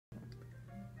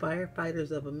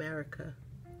Firefighters of America,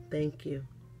 thank you.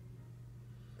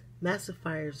 Massive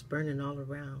fires burning all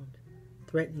around,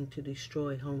 threatening to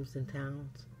destroy homes and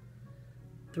towns.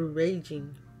 Through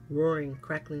raging, roaring,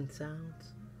 crackling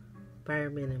sounds,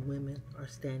 firemen and women are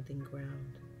standing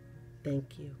ground.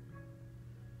 Thank you.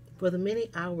 For the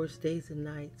many hours, days and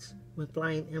nights, when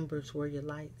flying embers were your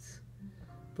lights.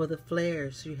 For the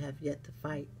flares you have yet to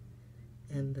fight,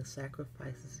 and the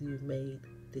sacrifices you've made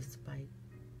despite.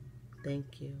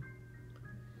 Thank you.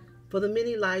 For the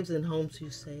many lives and homes you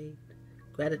saved,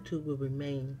 gratitude will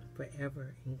remain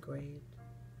forever engraved.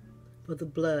 For the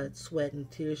blood, sweat, and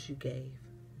tears you gave,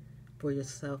 for your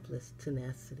selfless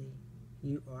tenacity,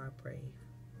 you are brave.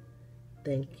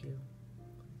 Thank you.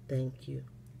 Thank you.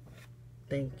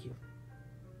 Thank you.